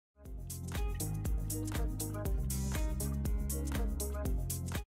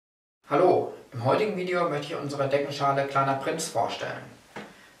Hallo, im heutigen Video möchte ich unsere Deckenschale Kleiner Prinz vorstellen.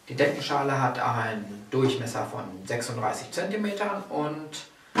 Die Deckenschale hat einen Durchmesser von 36 cm und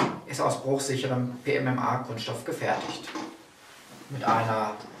ist aus bruchsicherem PMMA-Kunststoff gefertigt. Mit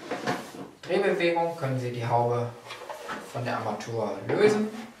einer Drehbewegung können Sie die Haube von der Armatur lösen.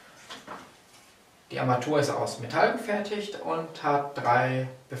 Die Armatur ist aus Metall gefertigt und hat 3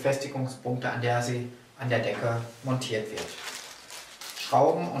 Befestigungspunkte, an der sie an der Decke montiert wird.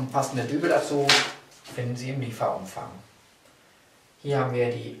 Schrauben und passende Dübel dazu finden Sie im Lieferumfang. Hier haben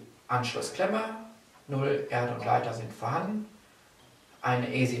wir die Anschlussklemme, 0 Erd und Leiter sind vorhanden, eine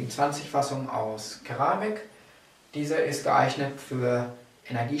E27-Fassung aus Keramik. Diese ist geeignet für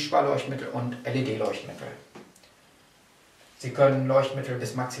Energiesparleuchtmittel und LED-Leuchtmittel. Sie können Leuchtmittel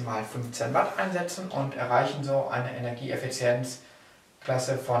bis maximal 15 Watt einsetzen und erreichen so eine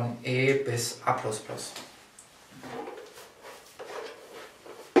Energieeffizienzklasse von E bis A++.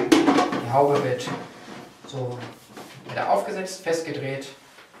 Die Haube wird so wieder aufgesetzt, festgedreht,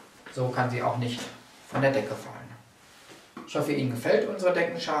 so kann sie auch nicht von der Decke fallen. Ich hoffe, Ihnen gefällt unsere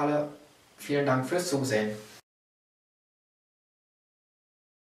Deckenschale. Vielen Dank fürs Zusehen.